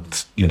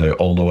and,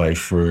 all the way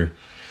through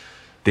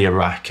the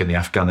Iraq and the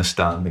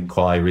Afghanistan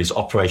inquiries.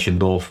 Operation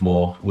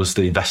Northmore was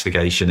the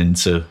investigation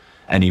into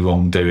any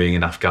wrongdoing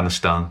in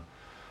Afghanistan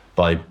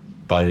by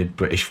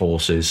British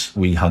forces.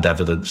 We had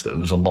evidence that there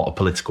was a lot of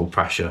political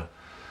pressure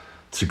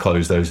to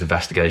close those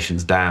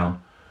investigations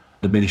down.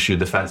 The Ministry of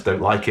Defence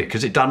don't like it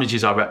because it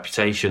damages our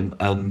reputation,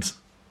 and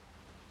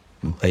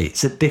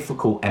it's a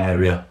difficult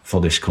area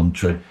for this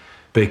country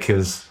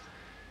because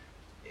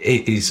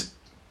it is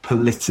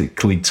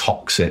politically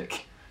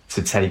toxic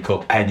to take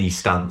up any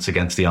stance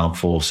against the armed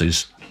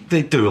forces.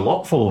 They do a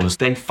lot for us.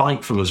 They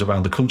fight for us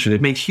around the country.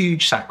 They've made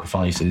huge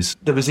sacrifices.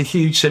 There is a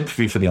huge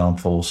sympathy for the armed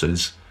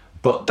forces,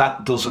 but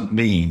that doesn't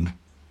mean,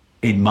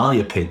 in my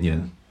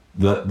opinion,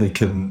 that they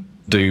can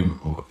do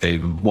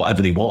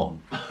whatever they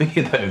want.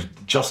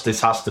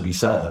 Justice has to be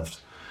served.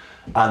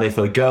 And if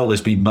a girl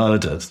has been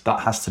murdered,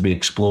 that has to be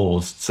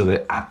explored to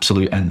the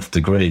absolute nth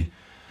degree,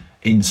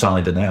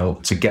 inside and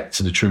out, to get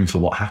to the truth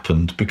of what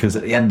happened. Because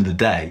at the end of the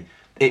day,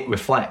 it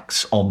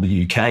reflects on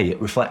the UK,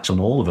 it reflects on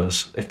all of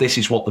us. If this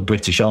is what the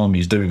British Army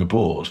is doing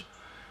abroad,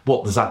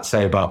 what does that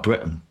say about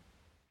Britain?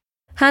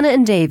 Hannah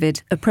and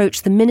David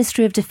approached the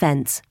Ministry of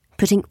Defence,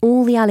 putting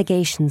all the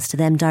allegations to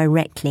them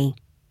directly.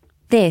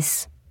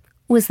 This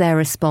was their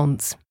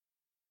response.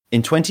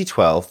 In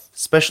 2012,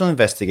 Special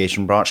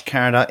Investigation Branch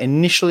carried out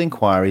initial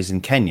inquiries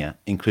in Kenya,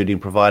 including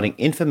providing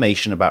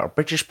information about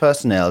British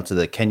personnel to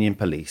the Kenyan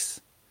police.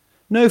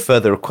 No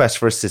further requests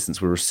for assistance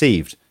were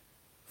received.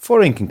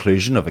 Following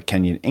conclusion of a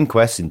Kenyan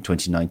inquest in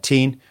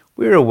 2019,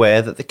 we are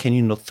aware that the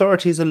Kenyan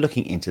authorities are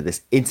looking into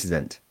this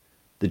incident.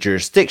 The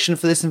jurisdiction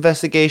for this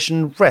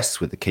investigation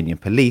rests with the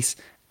Kenyan police,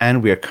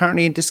 and we are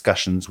currently in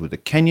discussions with the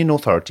Kenyan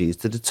authorities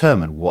to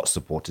determine what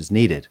support is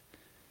needed.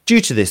 Due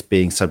to this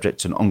being subject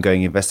to an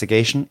ongoing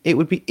investigation, it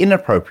would be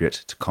inappropriate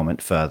to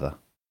comment further.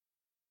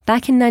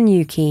 Back in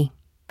Nanyuki,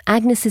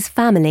 Agnes's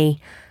family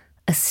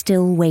are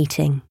still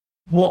waiting.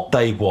 What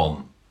they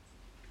want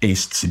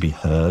is to be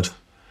heard.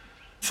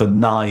 For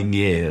 9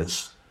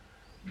 years,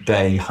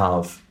 they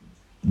have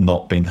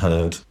not been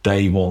heard.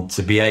 They want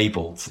to be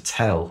able to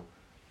tell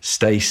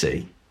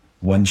Stacey,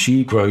 when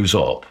she grows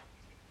up,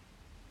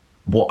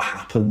 what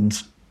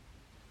happened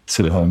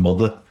to her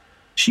mother.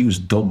 She was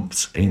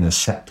dumped in a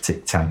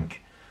septic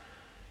tank,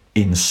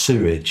 in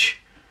sewage.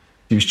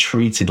 She was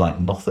treated like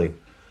nothing.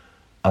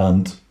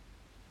 And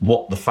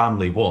what the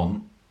family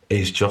want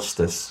is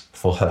justice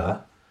for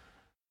her.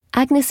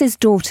 Agnes's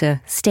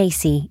daughter,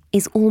 Stacey,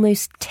 is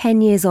almost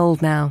 10 years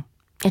old now,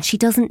 and she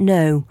doesn't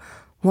know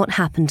what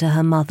happened to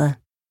her mother.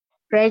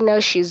 Right now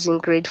she's in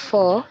grade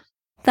 4.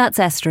 That's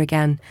Esther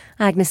again,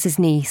 Agnes's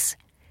niece.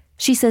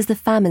 She says the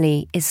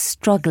family is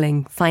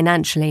struggling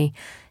financially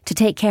to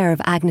take care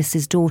of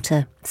Agnes's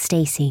daughter,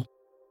 Stacey.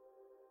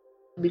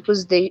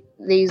 Because there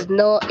is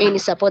no any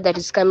support that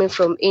is coming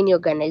from any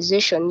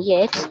organization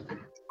yet.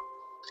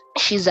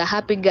 She's a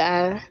happy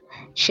girl.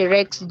 She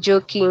likes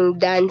joking,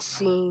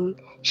 dancing.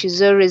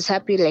 She's always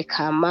happy like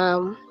her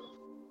mom.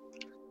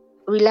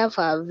 We love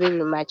her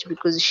very much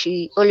because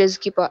she always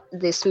keeps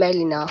the smile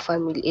in our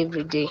family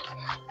every day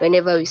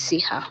whenever we see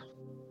her.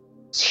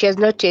 She has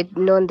not yet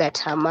known that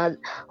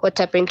what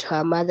happened to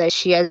her mother.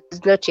 She has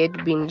not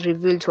yet been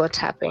revealed what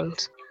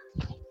happened.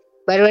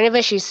 But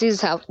whenever she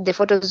sees the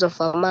photos of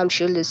her mom,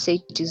 she always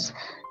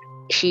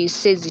she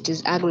says it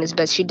is Agnes,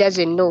 but she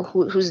doesn't know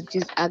who's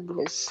this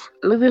Agnes.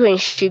 Maybe when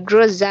she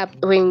grows up,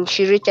 when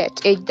she reaches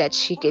that age that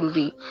she can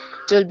be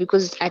told,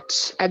 because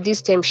at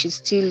this time she's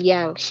still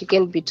young, she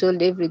can't be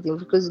told everything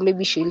because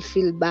maybe she'll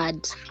feel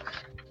bad.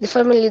 The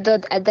family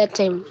thought at that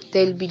time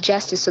there'll be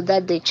justice so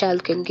that the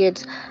child can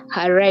get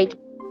her right.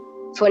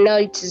 For now,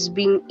 it has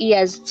been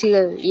years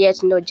still,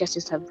 yet no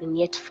justice has been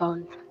yet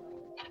found.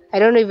 I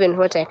don't know even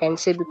what I can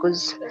say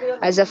because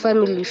as a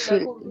family, we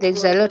feel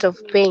there's a lot of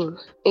pain.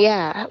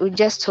 Yeah, we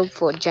just hope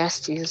for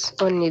justice,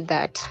 only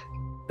that.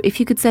 If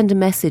you could send a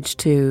message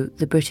to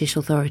the British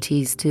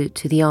authorities, to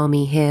the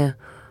army here,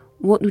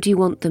 what would you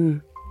want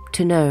them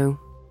to know?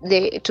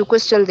 To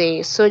question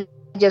the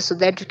soldiers so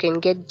that we can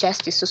get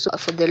justice also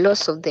for the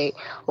loss of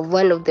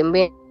one of the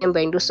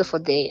members and also for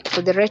the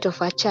right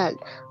of our child,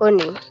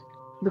 only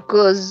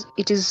because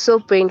it is so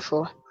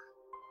painful.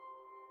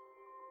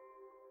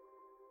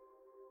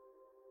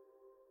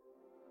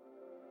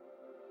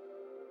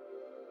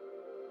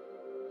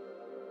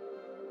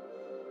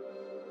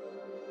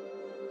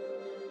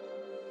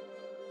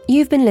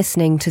 You've been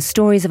listening to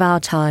Stories of Our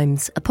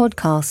Times, a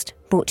podcast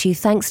brought to you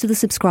thanks to the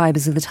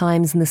subscribers of The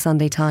Times and The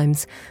Sunday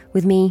Times,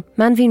 with me,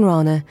 Manveen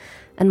Rana,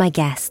 and my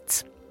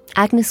guests,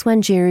 Agnes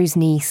Wanjiru's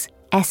niece,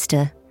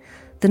 Esther,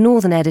 the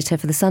Northern editor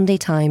for The Sunday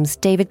Times,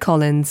 David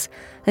Collins,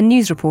 and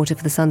news reporter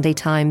for The Sunday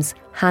Times,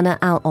 Hannah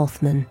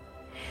Al-Othman.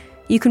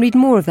 You can read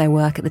more of their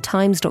work at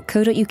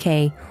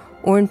thetimes.co.uk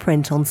or in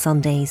print on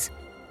Sundays.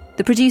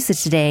 The producer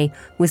today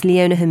was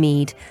Leona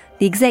Hamid,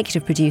 the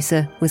executive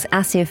producer was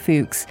Asir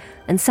Fuchs,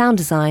 and sound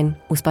design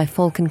was by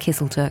Falcon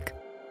Kisselturk.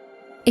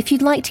 If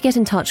you'd like to get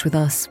in touch with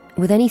us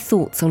with any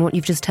thoughts on what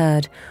you've just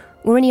heard,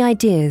 or any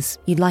ideas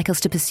you'd like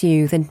us to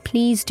pursue, then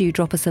please do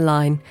drop us a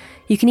line.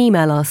 You can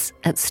email us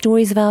at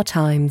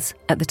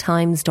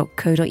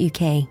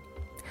storiesofourtimes@thetimes.co.uk.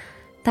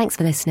 Thanks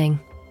for listening.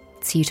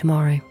 See you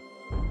tomorrow.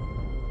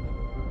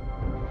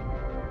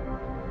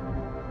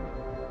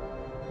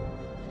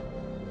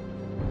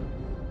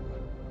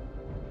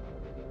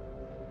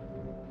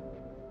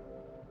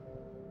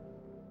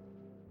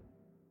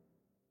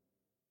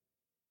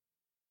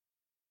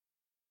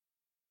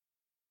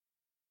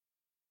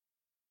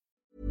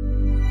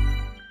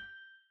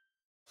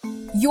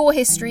 Your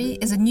History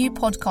is a new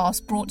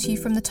podcast brought to you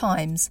from The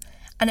Times,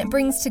 and it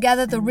brings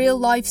together the real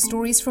life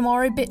stories from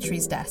our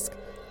obituaries desk,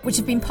 which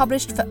have been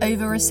published for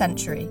over a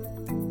century.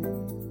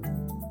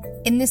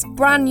 In this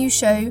brand new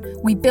show,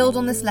 we build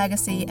on this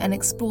legacy and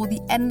explore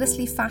the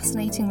endlessly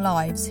fascinating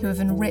lives who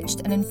have enriched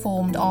and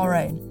informed our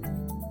own.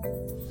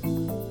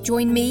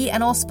 Join me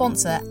and our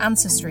sponsor,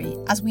 Ancestry,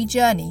 as we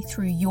journey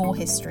through your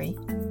history.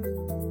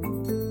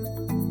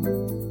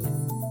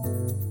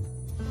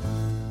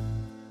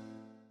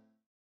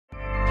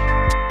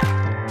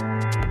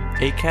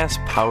 Acast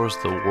powers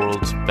the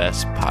world's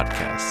best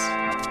podcasts.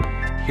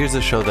 Here's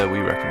a show that we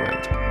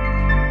recommend.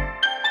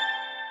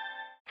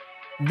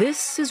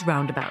 This is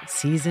Roundabout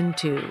Season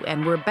 2,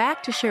 and we're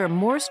back to share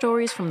more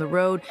stories from the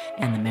road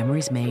and the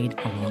memories made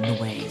along the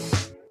way.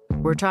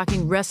 We're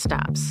talking rest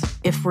stops,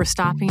 if we're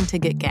stopping to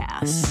get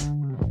gas.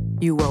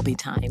 You will be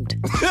timed.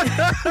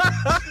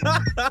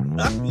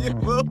 You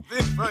will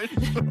be for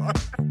sure.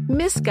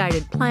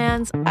 Misguided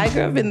plans. I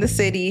grew up in the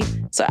city,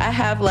 so I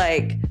have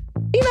a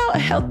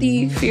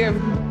healthy fear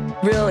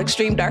of real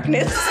extreme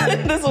darkness.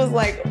 This was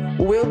like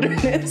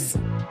wilderness.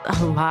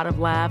 A lot of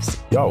laughs.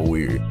 Y'all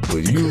weird,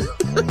 but you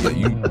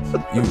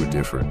were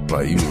different.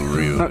 Like, you were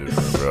real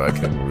different, bro. I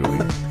can't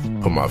really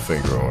put my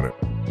finger on it.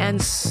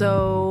 And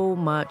so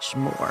much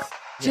more.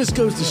 Just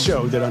goes to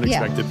show that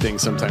unexpected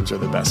things sometimes are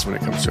the best when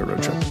it comes to a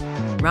road trip.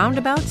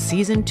 Roundabout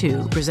Season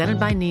 2, presented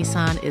by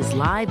Nissan, is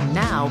live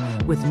now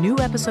with new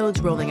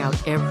episodes rolling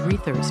out every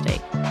Thursday.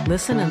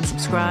 Listen and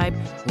subscribe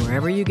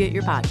wherever you get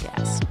your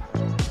podcasts.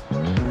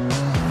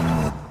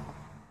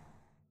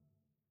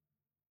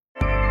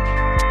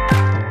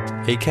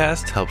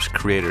 Acast helps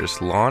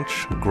creators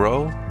launch,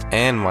 grow,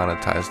 and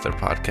monetize their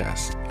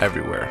podcasts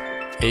everywhere.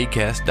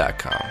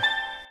 Acast.com.